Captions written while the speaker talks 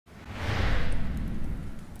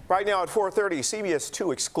Right now at 4:30, CBS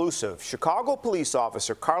 2 exclusive. Chicago police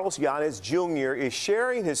officer Carlos Yanez Jr. is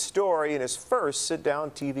sharing his story in his first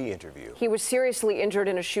sit-down TV interview. He was seriously injured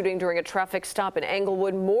in a shooting during a traffic stop in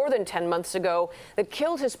Englewood more than 10 months ago that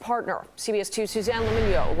killed his partner. CBS 2 Suzanne Le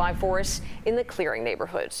Mignot live for us in the Clearing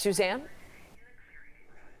neighborhood. Suzanne?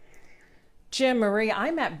 Jim, Marie,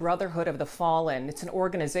 I'm at Brotherhood of the Fallen. It's an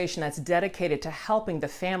organization that's dedicated to helping the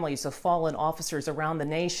families of fallen officers around the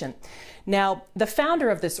nation. Now, the founder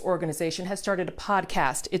of this organization has started a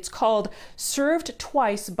podcast. It's called Served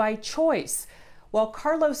Twice by Choice. Well,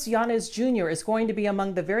 Carlos Yanez Jr. is going to be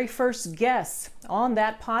among the very first guests on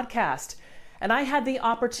that podcast. And I had the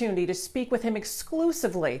opportunity to speak with him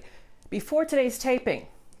exclusively before today's taping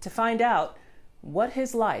to find out what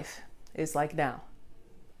his life is like now.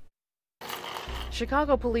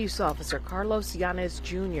 Chicago police officer Carlos Yanez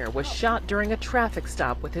Jr. was shot during a traffic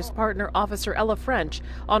stop with his partner, Officer Ella French,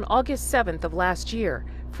 on August 7th of last year.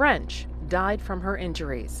 French died from her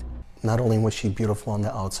injuries. Not only was she beautiful on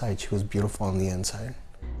the outside, she was beautiful on the inside.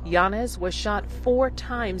 Yanez was shot 4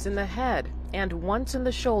 times in the head and once in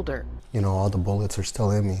the shoulder. You know, all the bullets are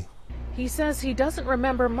still in me. He says he doesn't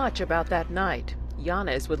remember much about that night.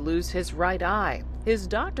 Yanez would lose his right eye. His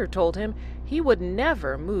doctor told him he would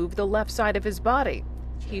never move the left side of his body.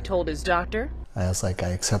 He told his doctor, I was like, I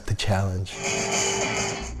accept the challenge.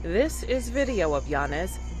 This is video of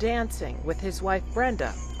Yanez dancing with his wife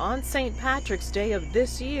Brenda on St. Patrick's Day of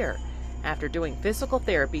this year after doing physical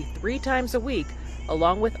therapy 3 times a week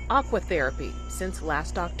along with aqua therapy since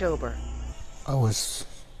last October. I was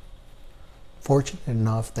fortunate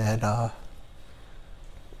enough that I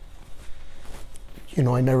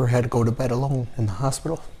never had to go to bed alone in the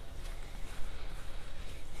hospital.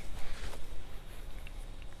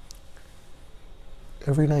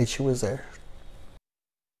 Every night she was there.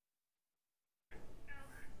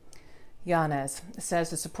 Yanez says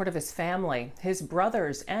the support of his family, his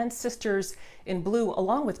brothers and sisters in blue,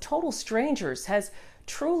 along with total strangers, has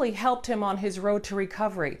truly helped him on his road to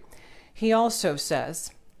recovery. He also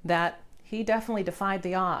says that he definitely defied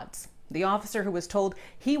the odds. The officer who was told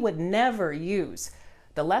he would never use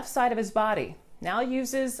the left side of his body now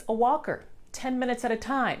uses a walker 10 minutes at a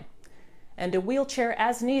time and a wheelchair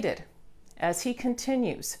as needed as he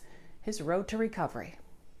continues his road to recovery.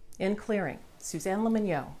 In Clearing, Suzanne Le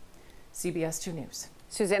Mignot, CBS 2 News.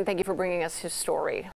 Suzanne, thank you for bringing us his story.